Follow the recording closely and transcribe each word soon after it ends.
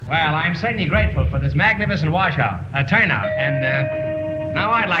Well, I'm certainly grateful for this magnificent turnout, and now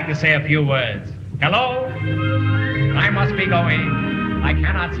I'd like to say a few words. Hello? I must be going. I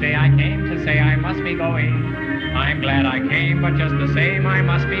cannot stay. I came to say I must be going. I'm glad I came, but just the same, I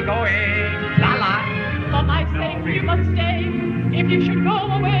must be going. La la. For my sake, you must stay. If you should go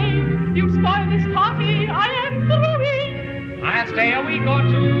away, you spoil this party I am throwing. I'll stay a week or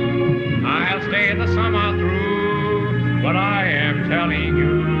two. I'll stay the summer through. But I am telling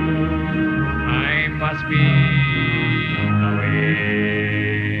you, I must be going.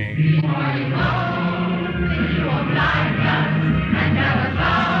 Before you go, you won't lie just and never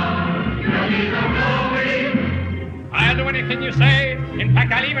found. You'll need no going. I'll do anything you say. In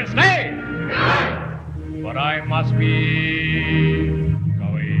fact, I'll even stay. But I must be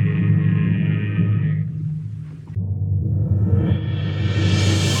going.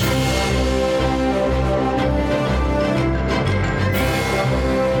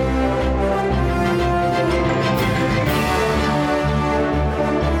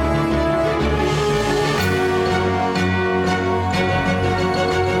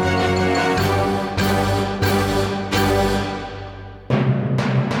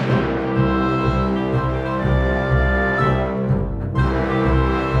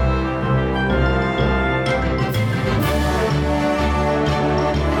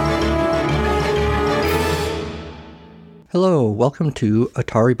 Hello, welcome to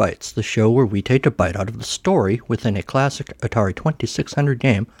Atari Bytes, the show where we take a bite out of the story within a classic Atari 2600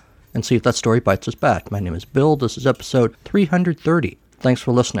 game and see if that story bites us back. My name is Bill, this is episode 330. Thanks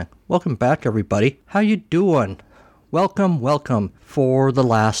for listening. Welcome back, everybody. How you doing? Welcome for the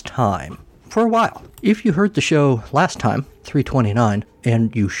last time. For a while. If you heard the show last time, 329,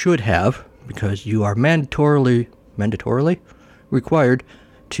 and you should have, because you are mandatorily required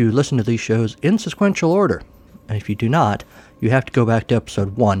to listen to these shows in sequential order. And if you do not, you have to go back to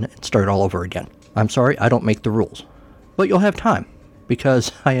episode 1 and start all over again. I'm sorry, I don't make the rules. But you'll have time,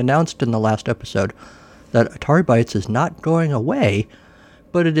 because I announced in the last episode that Atari Bytes is not going away,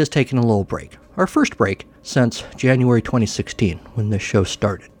 but it is taking a little break. Our first break since January 2016, when this show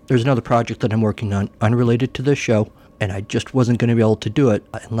started. There's another project that I'm working on unrelated to this show, and I just wasn't going to be able to do it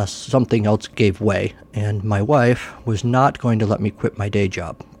unless something else gave way, and my wife was not going to let me quit my day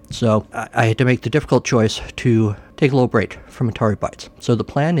job. So I had to make the difficult choice to take a little break from Atari Bytes. So the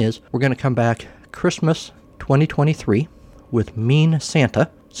plan is we're going to come back Christmas 2023 with Mean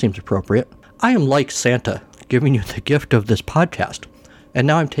Santa. Seems appropriate. I am like Santa, giving you the gift of this podcast. And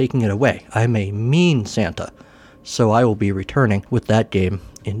now I'm taking it away. I'm a mean Santa. So I will be returning with that game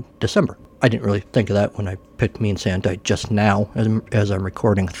in December. I didn't really think of that when I picked Mean Santa. I just now, as I'm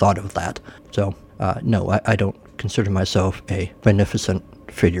recording, thought of that. So, no, I don't consider myself a beneficent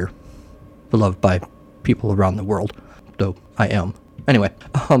figure beloved by people around the world, though I am. Anyway,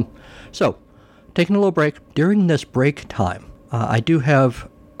 so taking a little break. During this break time, I do have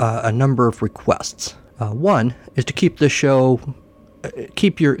a number of requests. One is to keep this show,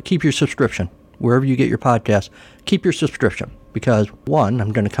 keep your subscription wherever you get your podcast. Keep your subscription because one,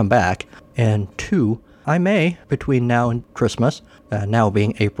 I'm going to come back, and two, I may between now and Christmas, now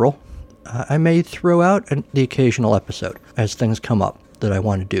being April, I may throw out the occasional episode as things come up that I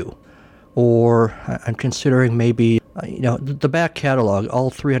want to do. Or I'm considering maybe, the back catalog, all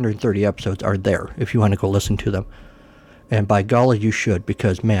 330 episodes are there if you want to go listen to them. And by golly, you should,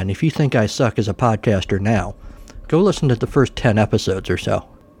 because man, if you think I suck as a podcaster now, go listen to the first 10 episodes or so.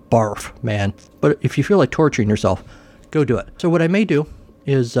 Barf, man. But if you feel like torturing yourself, go do it. So what I may do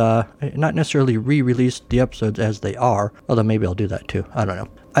is not necessarily re-release the episodes as they are, although maybe I'll do that too. I don't know.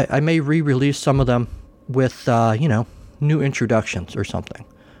 I may re-release some of them with, new introductions or something.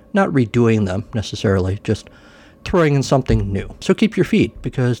 Not redoing them necessarily, just throwing in something new. So keep your feet,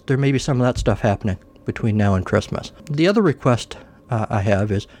 because there may be some of that stuff happening between now and Christmas. The other request I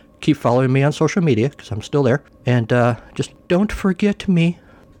have is keep following me on social media, because I'm still there, and just don't forget me.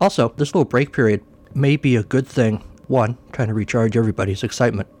 Also, this little break period may be a good thing. One, trying to recharge everybody's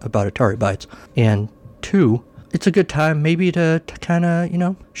excitement about Atari Bytes, and two, it's a good time maybe to kind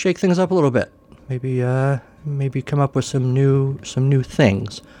of, shake things up a little bit. Maybe come up with some new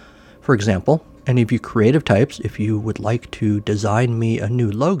things. For example, any of you creative types, if you would like to design me a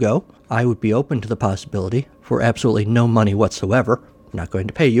new logo, I would be open to the possibility for absolutely no money whatsoever. I'm not going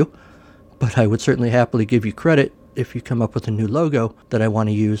to pay you, but I would certainly happily give you credit if you come up with a new logo that I want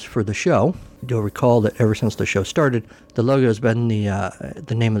to use for the show. You'll recall that ever since the show started, the logo has been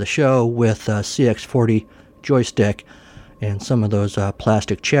the name of the show with CX40 joystick and some of those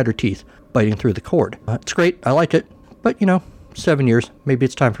plastic chatter teeth biting through the cord. It's great. I like it. But, 7 years. Maybe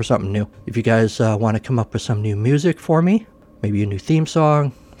it's time for something new. If you guys want to come up with some new music for me, maybe a new theme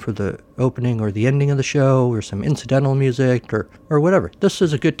song, for the opening or the ending of the show, or some incidental music, or whatever. This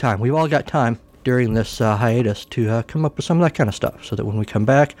is a good time. We've all got time during this hiatus to come up with some of that kind of stuff, so that when we come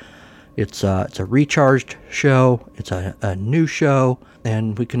back, it's a recharged show, it's a new show,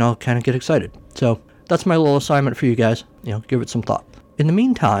 and we can all kind of get excited. So that's my little assignment for you guys. Give it some thought. In the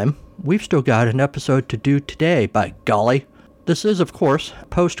meantime, we've still got an episode to do today, by golly. This is, of course,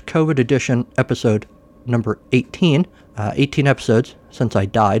 post-COVID edition episode number 18. 18 episodes since I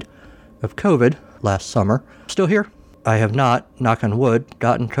died of COVID last summer. Still here. I have not, knock on wood,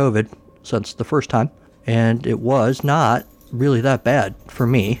 gotten COVID since the first time, and it was not really that bad for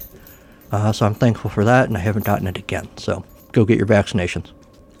me. So I'm thankful for that, and I haven't gotten it again. So go get your vaccinations.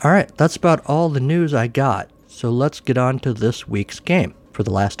 All right, that's about all the news I got. So let's get on to this week's game for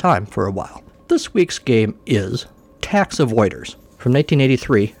the last time for a while. This week's game is Tax Avoiders from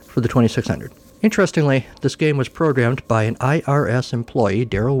 1983 for the 2600. Interestingly, this game was programmed by an IRS employee,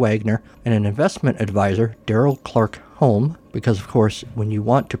 Daryl Wagner, and an investment advisor, Daryl Clark Holm, because, of course, when you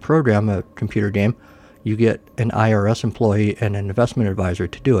want to program a computer game, you get an IRS employee and an investment advisor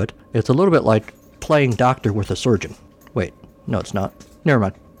to do it. It's a little bit like playing doctor with a surgeon. Wait, no, it's not. Never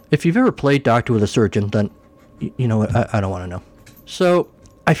mind. If you've ever played doctor with a surgeon, then you know what, I don't want to know. So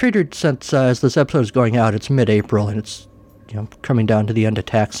I figured since as this episode is going out, it's mid-April, and it's coming down to the end of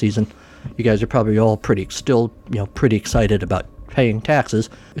tax season. You guys are probably all pretty excited about paying taxes,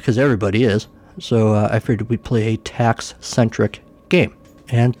 because everybody is. So I figured we'd play a tax-centric game.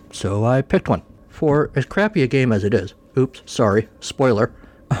 And so I picked one. For as crappy a game as it is, oops, sorry, spoiler,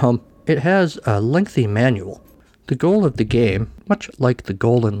 it has a lengthy manual. The goal of the game, much like the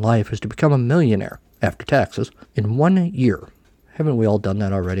goal in life, is to become a millionaire, after taxes, in 1 year. Haven't we all done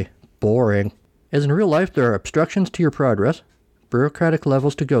that already? Boring. As in real life, there are obstructions to your progress, bureaucratic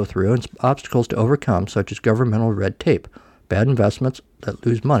levels to go through, and obstacles to overcome, such as governmental red tape, bad investments that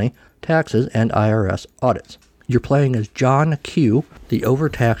lose money, taxes, and IRS audits. You're playing as John Q, the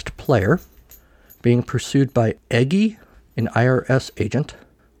overtaxed player, being pursued by Eggy, an IRS agent,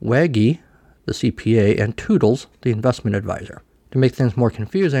 Waggy, the CPA, and Toodles, the investment advisor. To make things more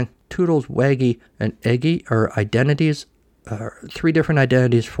confusing, Toodles, Waggy, and Eggy are three different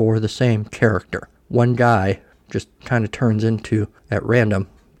identities for the same character. One guy just kind of turns into, at random,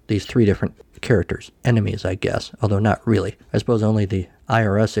 these three different characters. Enemies, I guess, although not really. I suppose only the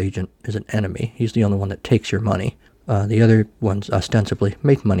IRS agent is an enemy. He's the only one that takes your money. The other ones ostensibly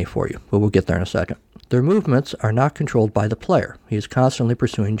make money for you, but we'll get there in a second. Their movements are not controlled by the player. He is constantly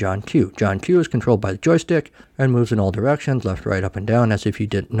pursuing John Q. John Q is controlled by the joystick and moves in all directions, left, right, up, and down, as if you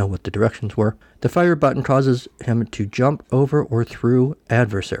didn't know what the directions were. The fire button causes him to jump over or through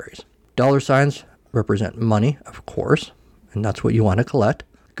adversaries. Dollar signs represent money, of course, and that's what you want to collect.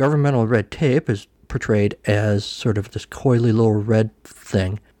 Governmental red tape is portrayed as sort of this coily little red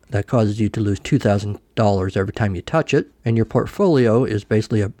thing that causes you to lose $2,000 every time you touch it, and your portfolio is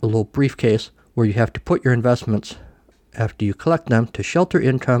basically a little briefcase where you have to put your investments after you collect them to shelter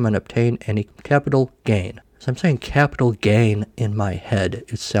income and obtain any capital gain. So I'm saying capital gain in my head.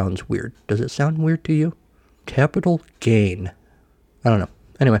 It sounds weird. Does it sound weird to you? Capital gain. I don't know.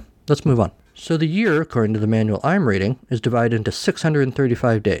 Anyway, let's move on. So the year, according to the manual I'm reading, is divided into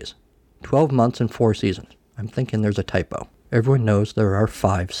 635 days, 12 months and 4 seasons. I'm thinking there's a typo. Everyone knows there are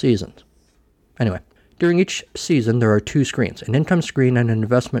 5 seasons. Anyway, during each season there are 2 screens, an income screen and an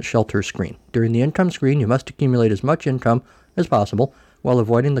investment shelter screen. During the income screen, you must accumulate as much income as possible while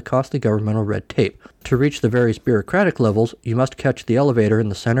avoiding the costly governmental red tape. To reach the various bureaucratic levels, you must catch the elevator in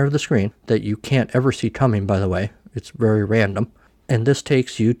the center of the screen that you can't ever see coming, by the way. It's very random. And this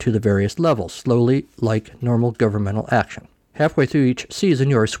takes you to the various levels, slowly, like normal governmental action. Halfway through each season,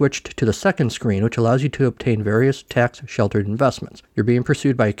 you are switched to the second screen, which allows you to obtain various tax-sheltered investments. You're being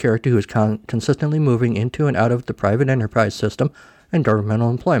pursued by a character who is consistently moving into and out of the private enterprise system and governmental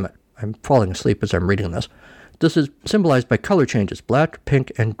employment. I'm falling asleep as I'm reading this. This is symbolized by color changes, black,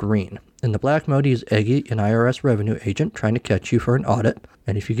 pink, and green. In the black mode, he is Eggy, an IRS revenue agent trying to catch you for an audit,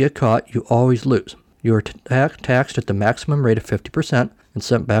 and if you get caught, you always lose. You are taxed at the maximum rate of 50% and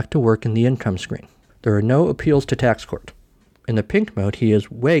sent back to work in the income screen. There are no appeals to tax court. In the pink mode, he is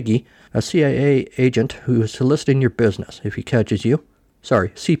Waggy, a CIA agent who is soliciting your business. If he catches you,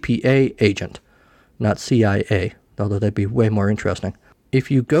 CPA agent, not CIA, although that'd be way more interesting. If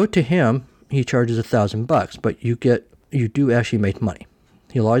you go to him, he charges $1,000, but you do actually make money.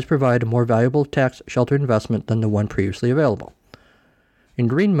 He'll always provide a more valuable tax-sheltered investment than the one previously available. In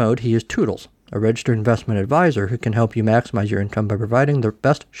green mode, he is Toodles, a registered investment advisor who can help you maximize your income by providing the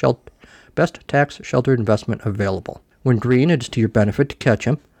best tax-sheltered investment available. When green, it is to your benefit to catch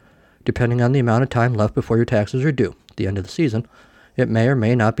him, depending on the amount of time left before your taxes are due, at the end of the season, it may or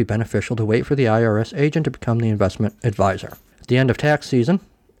may not be beneficial to wait for the IRS agent to become the investment advisor. At the end of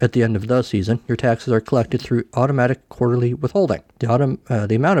the season, your taxes are collected through automatic quarterly withholding.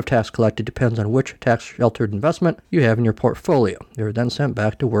 The amount of tax collected depends on which tax-sheltered investment you have in your portfolio. You are then sent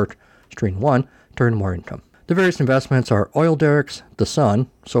back to work, stream 1, to earn more income. The various investments are oil derricks, the sun,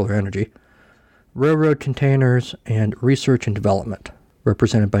 solar energy, railroad containers, and research and development,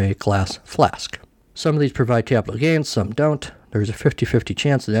 represented by a glass flask. Some of these provide capital gains, some don't. There's a 50-50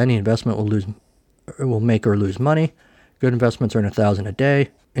 chance that any investment will make or lose money. Good investments earn $1,000 a day.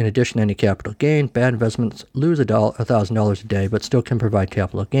 In addition to any capital gain, bad investments lose $1,000 a day, but still can provide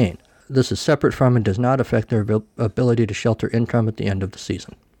capital gain. This is separate from and does not affect their ability to shelter income at the end of the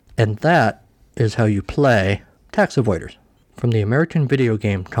season. And that is how you play Tax Avoiders from the American Video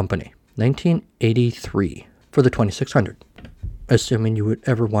Game Company, 1983, for the 2600, assuming you would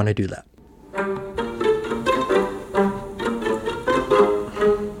ever want to do that.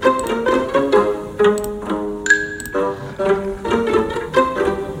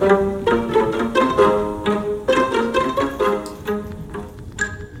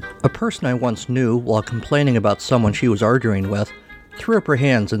 A person I once knew, while complaining about someone she was arguing with, threw up her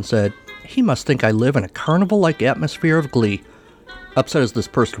hands and said, "He must think I live in a carnival-like atmosphere of glee." Upset as this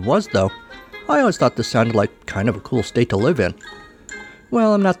person was, though, I always thought this sounded like kind of a cool state to live in.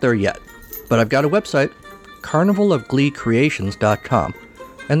 Well, I'm not there yet, but I've got a website, carnivalofgleecreations.com,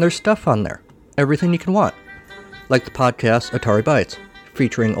 and there's stuff on there, everything you can want, like the podcast Atari Bytes,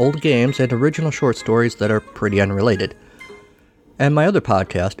 featuring old games and original short stories that are pretty unrelated. And my other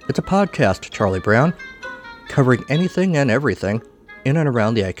podcast, it's a podcast, Charlie Brown, covering anything and everything in and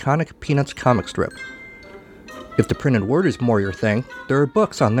around the iconic Peanuts comic strip. If the printed word is more your thing, there are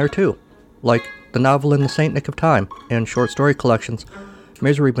books on there too, like The Novel in the St. Nick of Time and short story collections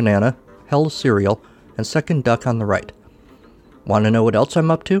Misery Banana, Hell's Cereal, and Second Duck on the Right. Want to know what else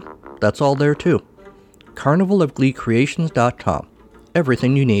I'm up to? That's all there too. carnivalofgleecreations.com.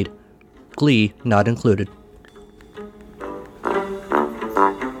 Everything you need. Glee not included.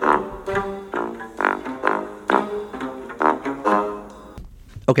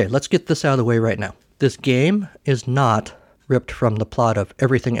 Okay, let's get this out of the way right now. This game is not ripped from the plot of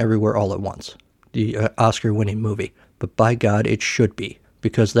Everything Everywhere All at Once, the Oscar-winning movie. But by God, it should be,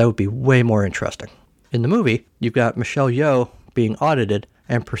 because that would be way more interesting. In the movie, you've got Michelle Yeoh being audited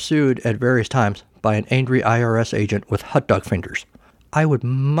and pursued at various times by an angry IRS agent with hot dog fingers. I would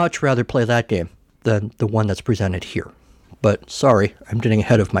much rather play that game than the one that's presented here. But sorry, I'm getting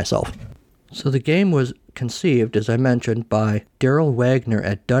ahead of myself. So the game was conceived, as I mentioned, by Daryl Wagner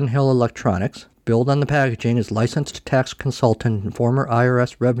at Dunhill Electronics. Billed on the packaging as licensed tax consultant and former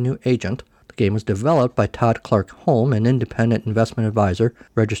IRS revenue agent. The game was developed by Todd Clark Holm, an independent investment advisor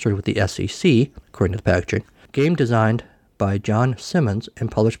registered with the SEC, according to the packaging. Game designed by John Simmons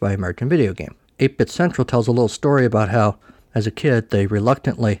and published by American Video Game. 8-Bit Central tells a little story about how, as a kid, they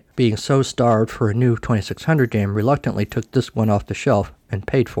reluctantly, being so starved for a new 2600 game, reluctantly took this one off the shelf and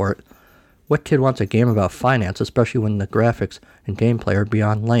paid for it. What kid wants a game about finance, especially when the graphics and gameplay are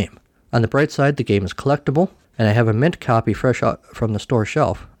beyond lame? On the bright side, the game is collectible, and I have a mint copy fresh out from the store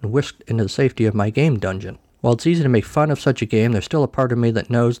shelf and whisked into the safety of my game dungeon. While it's easy to make fun of such a game, there's still a part of me that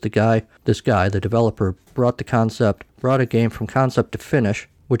knows the developer, brought a game from concept to finish,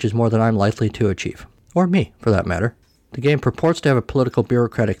 which is more than I'm likely to achieve. Or me, for that matter. The game purports to have a political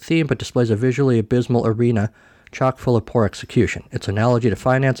bureaucratic theme, but displays a visually abysmal arena chock full of poor execution. Its analogy to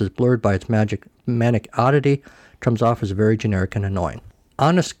finance is blurred by its manic oddity, comes off as very generic and annoying.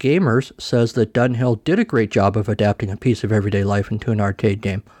 Honest Gamers says that Dunhill did a great job of adapting a piece of everyday life into an arcade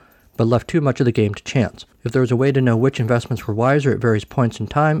game, but left too much of the game to chance. If there was a way to know which investments were wiser at various points in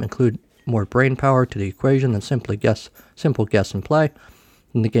time, include more brain power to the equation than simple guess and play,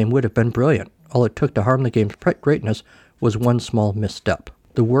 then the game would have been brilliant. All it took to harm the game's greatness was one small misstep.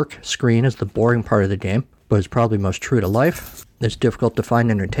 The work screen is the boring part of the game, but is probably most true to life. It's difficult to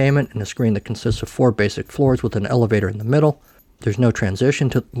find entertainment in a screen that consists of 4 basic floors with an elevator in the middle. There's no transition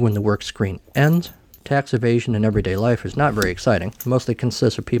to when the work screen ends. Tax evasion in everyday life is not very exciting. It mostly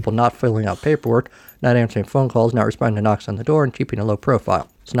consists of people not filling out paperwork, not answering phone calls, not responding to knocks on the door, and keeping a low profile.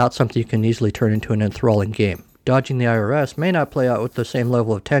 It's not something you can easily turn into an enthralling game. Dodging the IRS may not play out with the same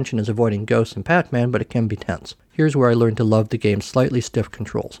level of tension as avoiding ghosts and Pac-Man, but it can be tense. Here's where I learned to love the game's slightly stiff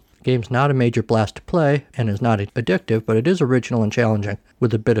controls. The game's not a major blast to play, and is not addictive, but it is original and challenging,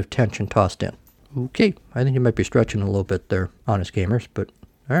 with a bit of tension tossed in. Okay, I think you might be stretching a little bit there, Honest Gamers, but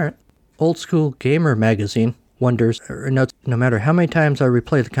alright. Old School Gamer magazine wonders, or notes, no matter how many times I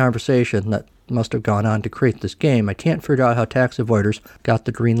replay the conversation that must have gone on to create this game, I can't figure out how tax avoiders got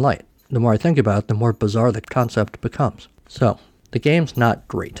the green light. The more I think about it, the more bizarre the concept becomes. So, The game's not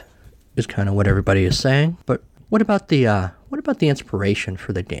great, is kind of what everybody is saying, but what about the inspiration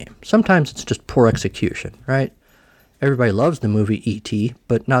for the game? Sometimes it's just poor execution, right? Everybody loves the movie E.T.,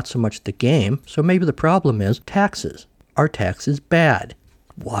 but not so much the game, so maybe the problem is taxes. Are taxes bad?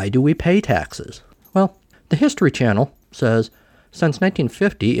 Why do we pay taxes? Well, the History Channel says, since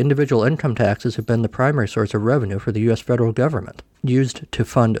 1950, individual income taxes have been the primary source of revenue for the U.S. federal government, used to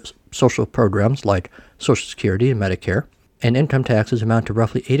fund social programs like Social Security and Medicare, and income taxes amount to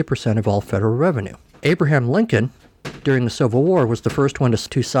roughly 80% of all federal revenue. Abraham Lincoln, during the Civil War, was the first one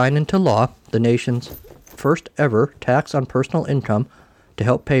to sign into law the nation's first ever tax on personal income to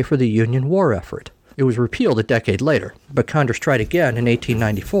help pay for the Union war effort. It was repealed a decade later, but Congress tried again in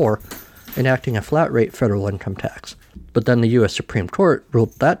 1894, enacting a flat-rate federal income tax. But then the U.S. Supreme Court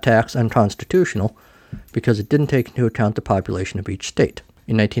ruled that tax unconstitutional because it didn't take into account the population of each state.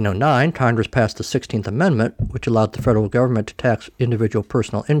 In 1909, Congress passed the 16th Amendment, which allowed the federal government to tax individual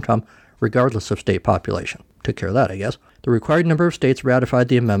personal income regardless of state population. Took care of that, I guess. The required number of states ratified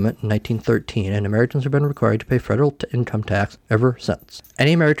the amendment in 1913, and Americans have been required to pay federal income tax ever since.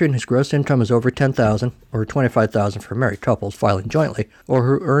 Any American whose gross income is over $10,000 or $25,000 for married couples filing jointly, or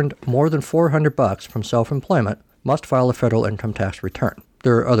who earned more than $400 from self-employment, must file a federal income tax return.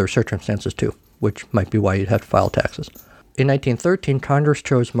 There are other circumstances too, which might be why you'd have to file taxes. In 1913, Congress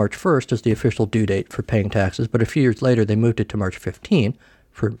chose March 1st as the official due date for paying taxes, but a few years later they moved it to March 15,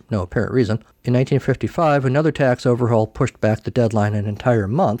 for no apparent reason. In 1955, another tax overhaul pushed back the deadline an entire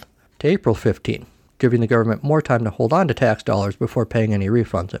month to April 15, giving the government more time to hold on to tax dollars before paying any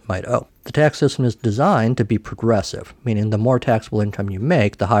refunds it might owe. The tax system is designed to be progressive, meaning the more taxable income you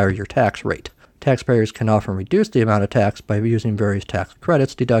make, the higher your tax rate. Taxpayers can often reduce the amount of tax by using various tax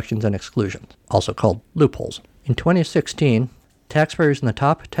credits, deductions, and exclusions, also called loopholes. In 2016, taxpayers in the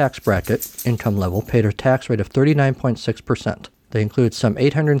top tax bracket income level paid a tax rate of 39.6%. They include some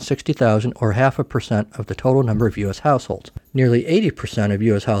 860,000 or 0.5% of the total number of U.S. households. Nearly 80% of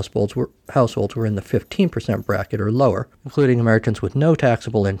U.S. households were in the 15% bracket or lower, including Americans with no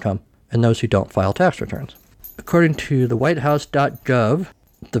taxable income and those who don't file tax returns. According to the WhiteHouse.gov,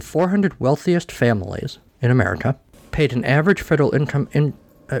 the 400 wealthiest families in America paid an average federal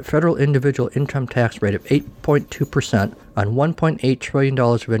individual income tax rate of 8.2% on $1.8 trillion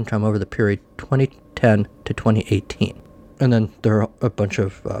of income over the period 2010 to 2018. And then there are a bunch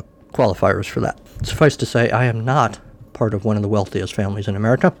of qualifiers for that. Suffice to say, I am not part of one of the wealthiest families in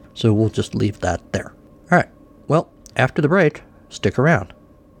America, so we'll just leave that there. All right, well, after the break, stick around.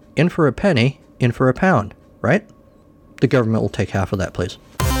 In for a penny, in for a pound, right? The government will take half of that, please.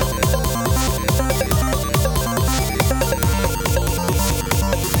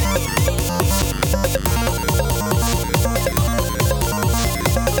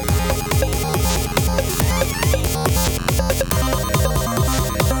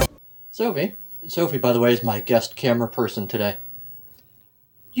 Sophie, by the way, is my guest camera person today.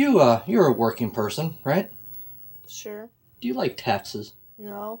 You're a working person, right? Sure. Do you like taxes?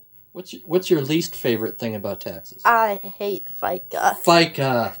 No. What's your least favorite thing about taxes? I hate FICA.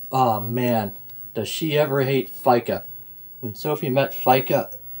 FICA! Oh, man. Does she ever hate FICA? When Sophie met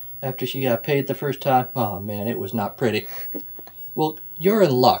FICA after she got paid the first time, oh, man, it was not pretty. Well, you're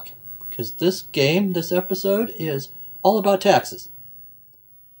in luck, because this episode, is all about taxes.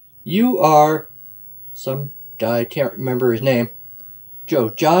 You are some guy, I can't remember his name.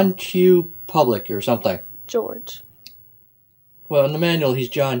 John Q. Public or something. George. Well, in the manual, he's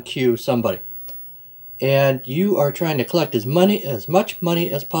John Q. somebody. And you are trying to collect as much money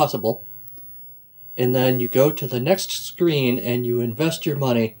as possible. And then you go to the next screen and you invest your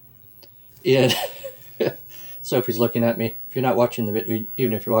money in... Sophie's looking at me. If you're not watching the video,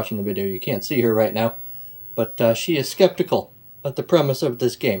 even if you're watching the video, you can't see her right now. But she is skeptical of the premise of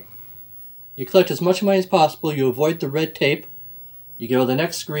this game. You collect as much money as possible, you avoid the red tape, you go to the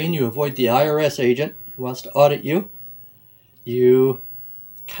next screen, you avoid the IRS agent who wants to audit you, you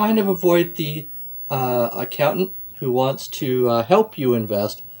kind of avoid the accountant who wants to help you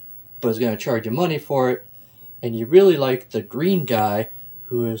invest, but is going to charge you money for it, and you really like the green guy,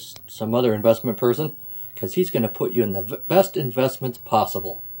 who is some other investment person, because he's going to put you in the best investments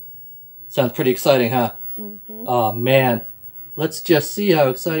possible. Sounds pretty exciting, huh? Mm-hmm. Oh, man. Let's just see how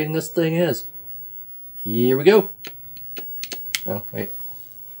exciting this thing is. Here we go. Oh, wait.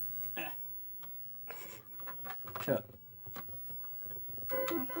 Shut.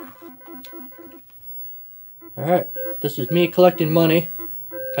 Alright, this is me collecting money.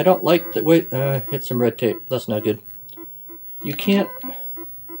 I don't like the... Wait, hit some red tape. That's not good. You can't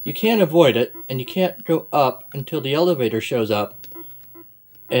avoid it, and you can't go up until the elevator shows up.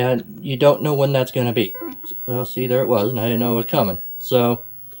 And you don't know when that's going to be. Well, see, there it was, and I didn't know it was coming. So,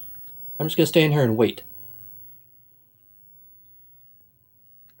 I'm just going to stay in here and wait.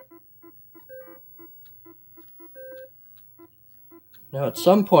 Now, at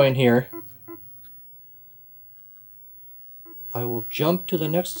some point here, I will jump to the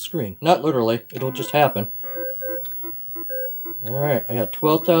next screen. Not literally, it'll just happen. Alright, I got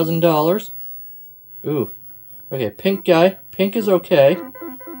 $12,000. Ooh. Okay, pink guy. Pink is okay.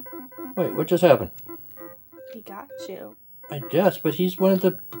 Wait, what just happened? He got you. I guess, but he's one of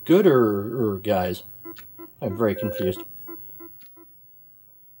the gooder guys. I'm very confused.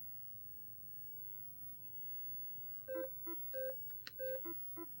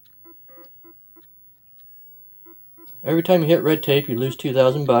 Every time you hit red tape, you lose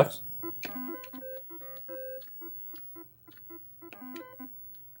 $2,000.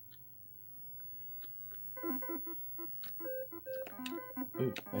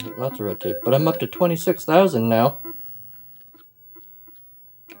 Ooh, I hit lots of red tape, but I'm up to 26,000 now.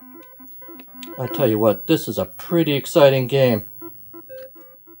 I tell you what, this is a pretty exciting game.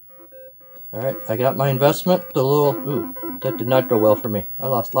 Alright, I got my investment, the little... Ooh, that did not go well for me. I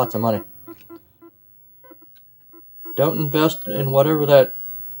lost lots of money. Don't invest in whatever that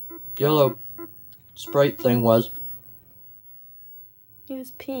yellow sprite thing was. He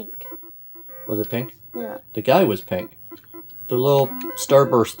was pink. Was it pink? Yeah. The guy was pink. The little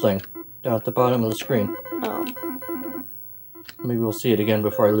starburst thing down at the bottom of the screen. Oh. Maybe we'll see it again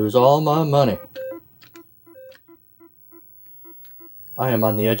before I lose all my money. I am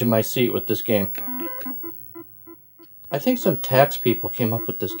on the edge of my seat with this game. I think some tax people came up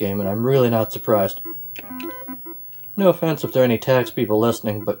with this game, and I'm really not surprised. No offense if there are any tax people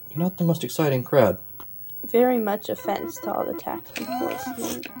listening, but you're not the most exciting crowd. Very much offense to all the tax people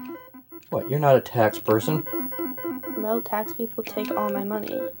listening. What, you're not a tax person? No, tax people take all my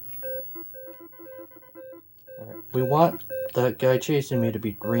money. Alright, we want that guy chasing me to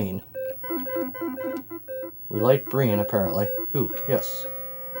be green. We like green, apparently. Ooh, yes.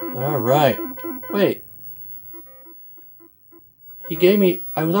 Alright. Wait. He gave me...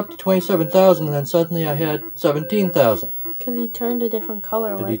 I was up to 27,000, and then suddenly I had 17,000. Because he turned a different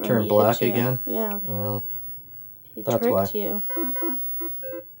color. Did when he turn hit black you. again? Yeah. Oh, He that's tricked why. you.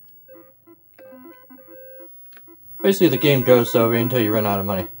 Basically, the game goes so until you run out of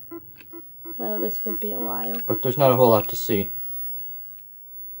money. Well, this could be a while. But there's not a whole lot to see. Do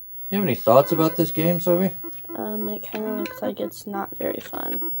you have any thoughts about this game, Sophie? It kind of looks like it's not very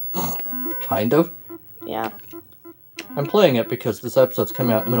fun. Kind of. Yeah. I'm playing it because this episode's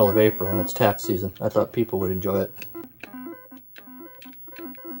coming out in the middle of April and it's tax season. I thought people would enjoy it.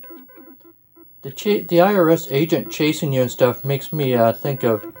 The IRS agent chasing you and stuff makes me think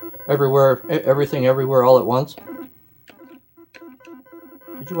of Everything Everywhere All at Once.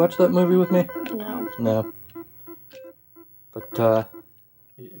 Did you watch that movie with me? No. No. But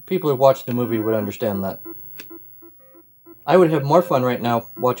people who watched the movie would understand that. I would have more fun right now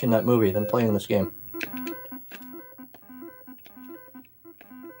watching that movie than playing this game.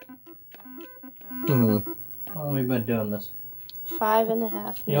 How long have we been doing this? 5.5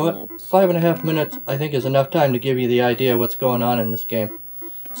 minutes. You know what? 5.5 minutes, I think, is enough time to give you the idea of what's going on in this game.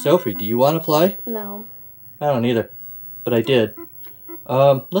 Sophie, do you want to play? No. I don't either, but I did.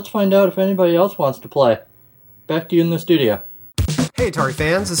 Let's find out if anybody else wants to play. Back to you in the studio. Hey Atari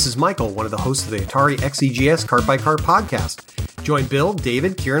fans, this is Michael, one of the hosts of the Atari XEGS Card by Card podcast. Join Bill,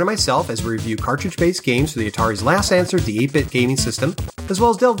 David, Kieran, and myself as we review cartridge-based games for the Atari's last answer to the 8-bit gaming system, as well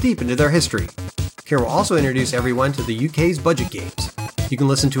as delve deep into their history. Kieran will also introduce everyone to the UK's budget games. You can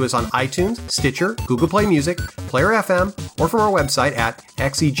listen to us on iTunes, Stitcher, Google Play Music, Player FM, or from our website at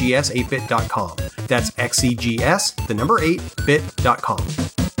xegs8bit.com. That's xegs, the number 8bit.com.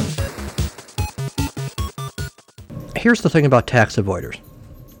 Here's the thing about tax avoiders.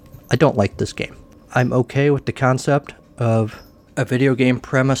 I don't like this game. I'm okay with the concept of a video game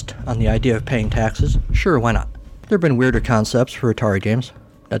premised on the idea of paying taxes. Sure, why not? There have been weirder concepts for Atari games.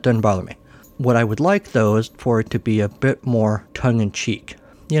 That doesn't bother me. What I would like, though, is for it to be a bit more tongue-in-cheek.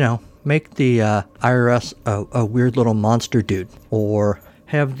 You know, make the IRS a weird little monster dude. Or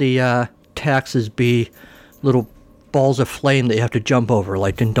have the taxes be little balls of flame that you have to jump over,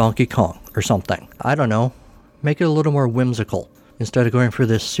 like in Donkey Kong or something. I don't know. Make it a little more whimsical. Instead of going for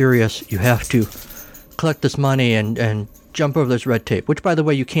this serious, you have to collect this money and jump over this red tape. Which, by the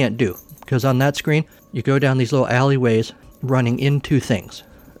way, you can't do. Because on that screen, you go down these little alleyways running into things.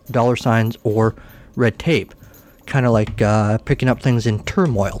 Dollar signs or red tape. Kind of like picking up things in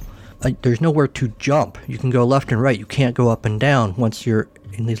Turmoil. There's nowhere to jump. You can go left and right. You can't go up and down once you're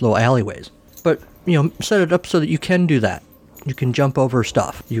in these little alleyways. But, you know, set it up so that you can do that. You can jump over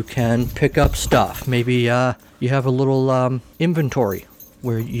stuff. You can pick up stuff. Maybe you have a little inventory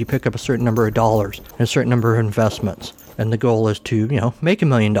where you pick up a certain number of dollars and a certain number of investments. And the goal is to, make $1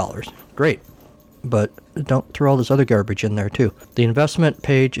 million. Great. But don't throw all this other garbage in there, too. The investment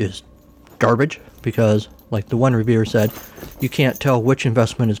page is garbage because, like the one reviewer said, you can't tell which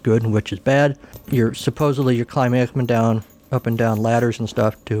investment is good and which is bad. You're climbing up and down ladders and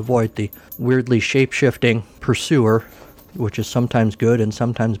stuff to avoid the weirdly shape-shifting pursuer, which is sometimes good and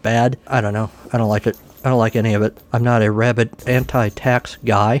sometimes bad. I don't know. I don't like it. I don't like any of it. I'm not a rabid anti-tax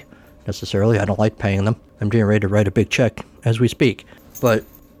guy, necessarily. I don't like paying them. I'm getting ready to write a big check as we speak. But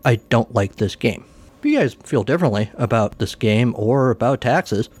I don't like this game. If you guys feel differently about this game or about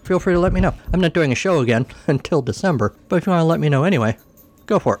taxes, feel free to let me know. I'm not doing a show again until December, but if you want to let me know anyway,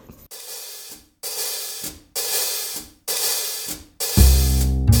 go for it.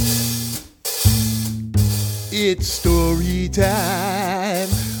 It's story time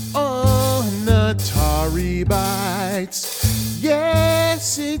on Atari Bytes.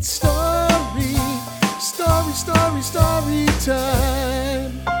 Yes, it's story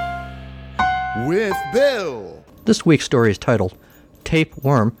time with Bill. This week's story is titled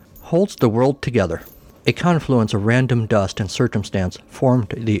Tapeworm Holds the World Together. A confluence of random dust and circumstance formed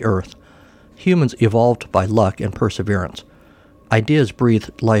the Earth. Humans evolved by luck and perseverance. Ideas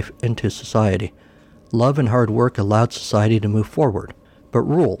breathed life into society. Love and hard work allowed society to move forward. But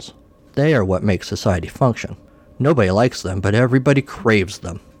rules, they are what make society function. Nobody likes them, but everybody craves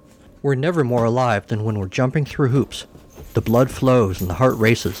them. We're never more alive than when we're jumping through hoops. The blood flows and the heart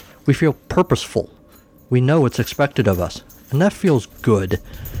races. We feel purposeful. We know what's expected of us, and that feels good.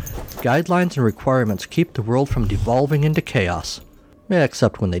 Guidelines and requirements keep the world from devolving into chaos.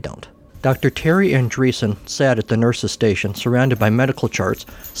 Except when they don't. Dr. Terry Andreessen sat at the nurse's station, surrounded by medical charts,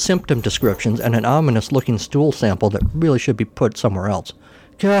 symptom descriptions, and an ominous-looking stool sample that really should be put somewhere else.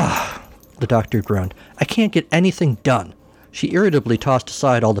 Gah, the doctor groaned. I can't get anything done. She irritably tossed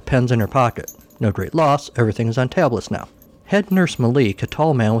aside all the pens in her pocket. No great loss, everything is on tablets now. Head nurse Malik, a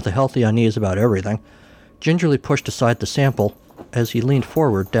tall man with a healthy unease about everything, gingerly pushed aside the sample as he leaned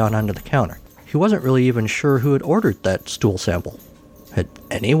forward down onto the counter. He wasn't really even sure who had ordered that stool sample. Had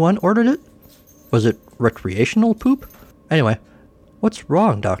anyone ordered it? Was it recreational poop? Anyway, what's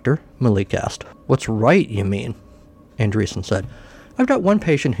wrong, doctor? Malik asked. What's right, you mean? Andreessen said. I've got one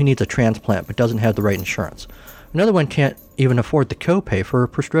patient who needs a transplant but doesn't have the right insurance. Another one can't even afford the copay for a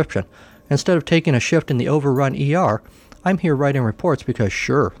prescription. Instead of taking a shift in the overrun ER, I'm here writing reports because,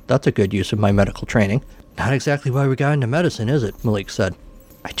 sure, that's a good use of my medical training. Not exactly why we got into medicine, is it? Malik said.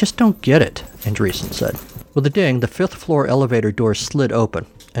 I just don't get it, Andreessen said. With a ding, the fifth-floor elevator door slid open.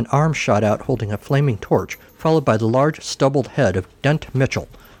 An arm shot out holding a flaming torch, followed by the large, stubbled head of Dent Mitchell,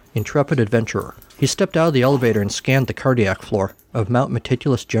 intrepid adventurer. He stepped out of the elevator and scanned the cardiac floor of Mount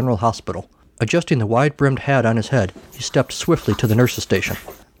Meticulous General Hospital. Adjusting the wide-brimmed hat on his head, he stepped swiftly to the nurse's station.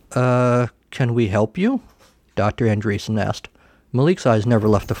 Can we help you? Dr. Andreessen asked. Malik's eyes never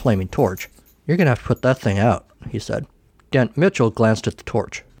left the flaming torch. You're going to have to put that thing out, he said. Dent Mitchell glanced at the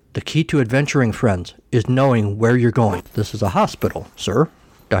torch. The key to adventuring, friends, is knowing where you're going. This is a hospital, sir,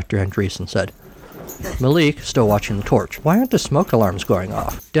 Dr. Andreessen said. Malik, still watching the torch. Why aren't the smoke alarms going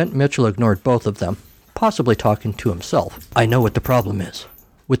off? Dent Mitchell ignored both of them, possibly talking to himself. I know what the problem is.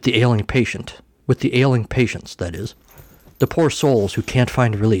 With the ailing patient. With the ailing patients, that is. The poor souls who can't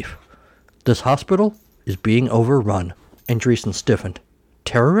find relief. This hospital is being overrun. Andreessen stiffened.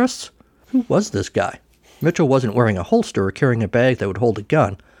 Terrorists? Who was this guy? Mitchell wasn't wearing a holster or carrying a bag that would hold a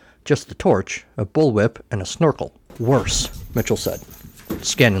gun. Just the torch, a bullwhip, and a snorkel. Worse, Mitchell said,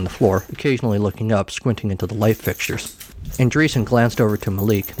 scanning the floor, occasionally looking up, squinting into the light fixtures. Andreessen glanced over to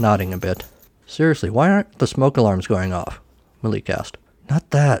Malik, nodding a bit. Seriously, why aren't the smoke alarms going off? Malik asked. Not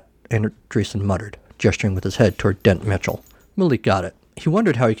that, Andreessen muttered, gesturing with his head toward Dent Mitchell. Malik got it. He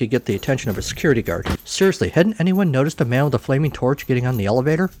wondered how he could get the attention of a security guard. Seriously, hadn't anyone noticed a man with a flaming torch getting on the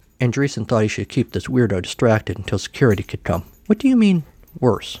elevator? Andreessen thought he should keep this weirdo distracted until security could come. What do you mean,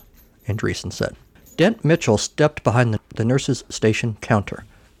 worse? Andreessen said. Dent Mitchell stepped behind the nurse's station counter.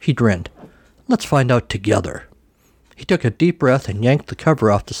 He grinned. Let's find out together. He took a deep breath and yanked the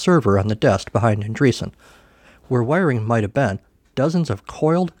cover off the server on the desk behind Andreessen. Where wiring might have been, dozens of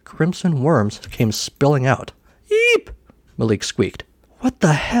coiled crimson worms came spilling out. Eep! Malik squeaked. What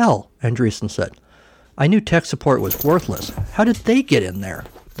the hell? Andreessen said. I knew tech support was worthless. How did they get in there?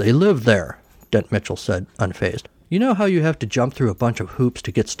 They live there, Dent Mitchell said, unfazed. You know how you have to jump through a bunch of hoops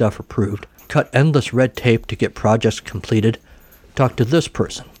to get stuff approved, cut endless red tape to get projects completed, talk to this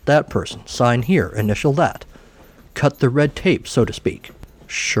person, that person, sign here, initial that. Cut the red tape, so to speak.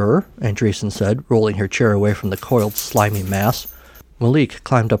 Sure, Andreessen said, rolling her chair away from the coiled, slimy mass. Malik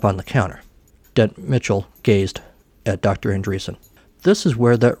climbed up on the counter. Dent Mitchell gazed at Dr. Andreessen. This is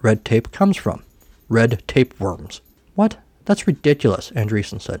where that red tape comes from. Red tapeworms. What? That's ridiculous,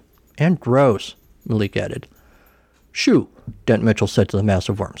 Andreessen said. And gross, Malik added. Shoo, Dent Mitchell said to the mass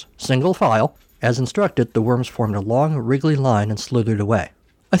of worms. Single file. As instructed, the worms formed a long, wriggly line and slithered away.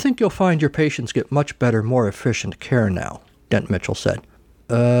 I think you'll find your patients get much better, more efficient care now, Dent Mitchell said.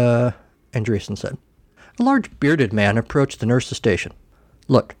 Andreessen said. A large bearded man approached the nurse's station.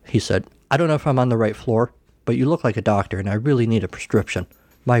 Look, he said, I don't know if I'm on the right floor, but you look like a doctor and I really need a prescription.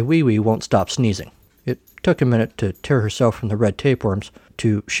 My wee-wee won't stop sneezing. It took a minute to tear herself from the red tapeworms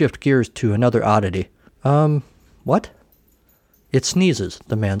to shift gears to another oddity. What? It sneezes,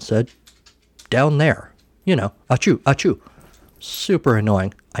 the man said. Down there. You know, achoo, achoo. Super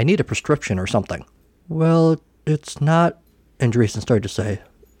annoying. I need a prescription or something. Well, it's not, Andreessen started to say.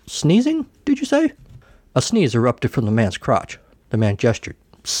 Sneezing, did you say? A sneeze erupted from the man's crotch. The man gestured.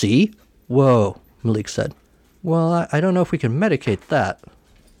 See? Whoa, Malik said. Well, I don't know if we can medicate that.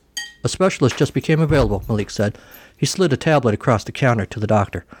 A specialist just became available, Malik said. He slid a tablet across the counter to the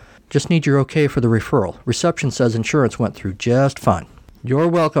doctor. Just need your okay for the referral. Reception says insurance went through just fine. You're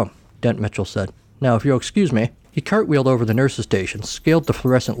welcome, Dent Mitchell said. Now, if you'll excuse me. He cartwheeled over the nurse's station, scaled the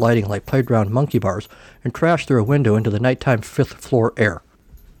fluorescent lighting like playground monkey bars, and crashed through a window into the nighttime fifth-floor air.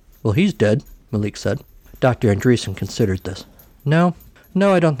 Well, he's dead, Malik said. Dr. Andreessen considered this. No,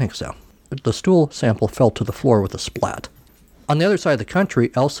 I don't think so. The stool sample fell to the floor with a splat. On the other side of the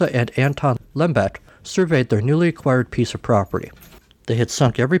country, Elsa and Anton Lembeck surveyed their newly acquired piece of property. They had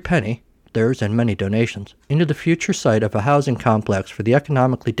sunk every penny, theirs and many donations, into the future site of a housing complex for the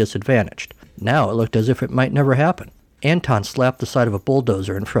economically disadvantaged. Now it looked as if it might never happen. Anton slapped the side of a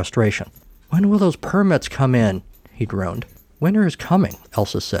bulldozer in frustration. When will those permits come in? He groaned. Winter is coming,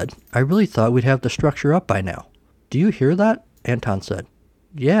 Elsa said. I really thought we'd have the structure up by now. Do you hear that? Anton said.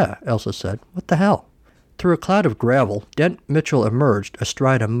 Yeah, Elsa said. What the hell? Through a cloud of gravel, Dent Mitchell emerged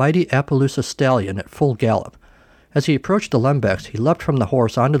astride a mighty Appaloosa stallion at full gallop. As he approached the Lembecks, he leapt from the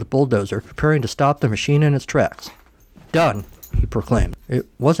horse onto the bulldozer, preparing to stop the machine in its tracks. Done, he proclaimed. It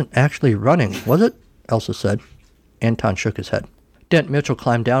wasn't actually running, was it? Elsa said. Anton shook his head. Dent Mitchell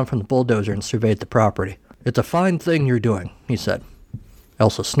climbed down from the bulldozer and surveyed the property. It's a fine thing you're doing, he said.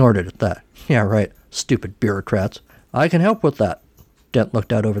 Elsa snorted at that. Yeah, right, stupid bureaucrats. I can help with that. Dent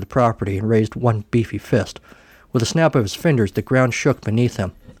looked out over the property and raised one beefy fist. With a snap of his fingers, the ground shook beneath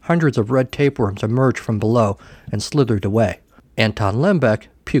him. Hundreds of red tapeworms emerged from below and slithered away. Anton Lembeck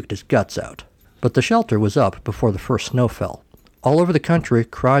puked his guts out. But the shelter was up before the first snow fell. All over the country,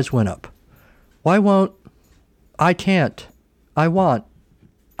 cries went up. Why won't... I can't. I want.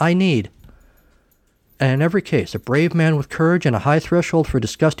 I need. And in every case, a brave man with courage and a high threshold for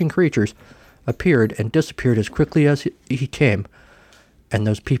disgusting creatures appeared and disappeared as quickly as he came, and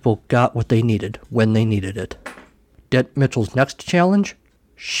those people got what they needed when they needed it. Dent Mitchell's next challenge?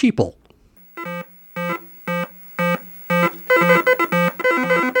 Sheeple.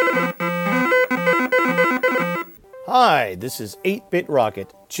 Hi, this is 8-Bit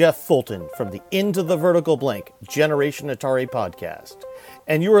Rocket, Jeff Fulton from the Into the Vertical Blank Generation Atari podcast.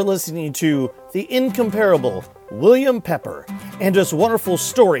 And you are listening to the incomparable William Pepper and his wonderful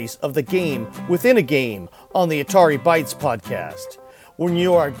stories of the game within a game on the Atari Bytes podcast. When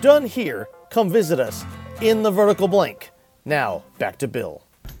you are done here, come visit us in the Vertical Blank. Now, back to Bill.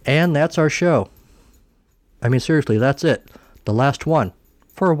 And that's our show. I mean, seriously, that's it. The last one.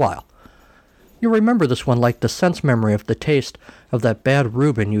 For a while. You'll remember this one like the sense memory of the taste of that bad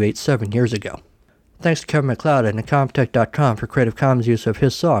Reuben you ate 7 years ago. Thanks to Kevin MacLeod and Incompetech.com for Creative Commons use of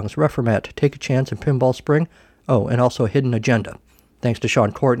his songs, Reformat, Take a Chance, and Pinball Spring. Oh, and also Hidden Agenda. Thanks to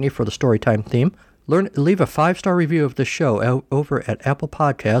Sean Courtney for the Storytime theme. Leave a 5-star review of this show over at Apple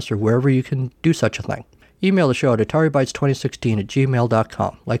Podcasts or wherever you can do such a thing. Email the show at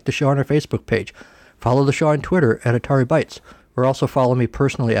AtariBytes2016@gmail.com. Like the show on our Facebook page. Follow the show on Twitter at AtariBytes. Or also follow me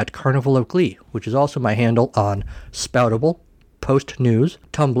personally at Carnival of Glee, which is also my handle on Spoutable, Post News,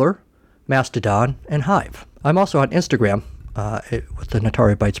 Tumblr, Mastodon, and Hive. I'm also on Instagram with the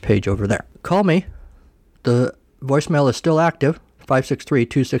Atari Bytes page over there. Call me. The voicemail is still active,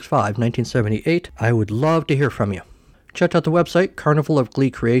 563-265-1978. I would love to hear from you. Check out the website,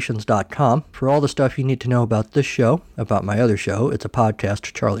 carnivalofgleecreations.com, for all the stuff you need to know about this show, about my other show. It's a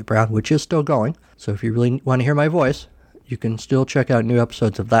podcast, Charlie Brown, which is still going. So if you really want to hear my voice, you can still check out new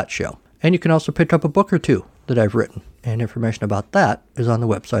episodes of that show. And you can also pick up a book or two that I've written, and information about that is on the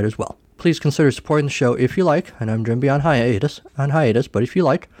website as well. Please consider supporting the show if you like, and I'm going to be on hiatus, but if you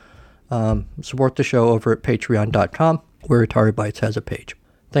like, support the show over at patreon.com, where Atari Bytes has a page.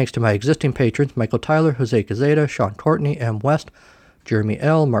 Thanks to my existing patrons, Michael Tyler, Jose Gazeta, Sean Courtney, M. West, Jeremy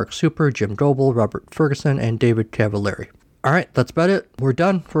L., Mark Super, Jim Doble, Robert Ferguson, and David Cavallari. All right, that's about it. We're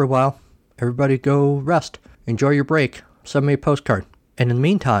done for a while. Everybody go rest. Enjoy your break. Send me a postcard. And in the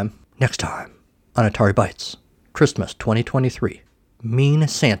meantime, next time on Atari Bytes, Christmas 2023, Mean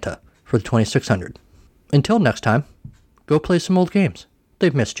Santa for the 2600. Until next time, go play some old games.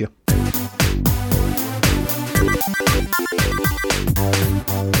 They've missed you.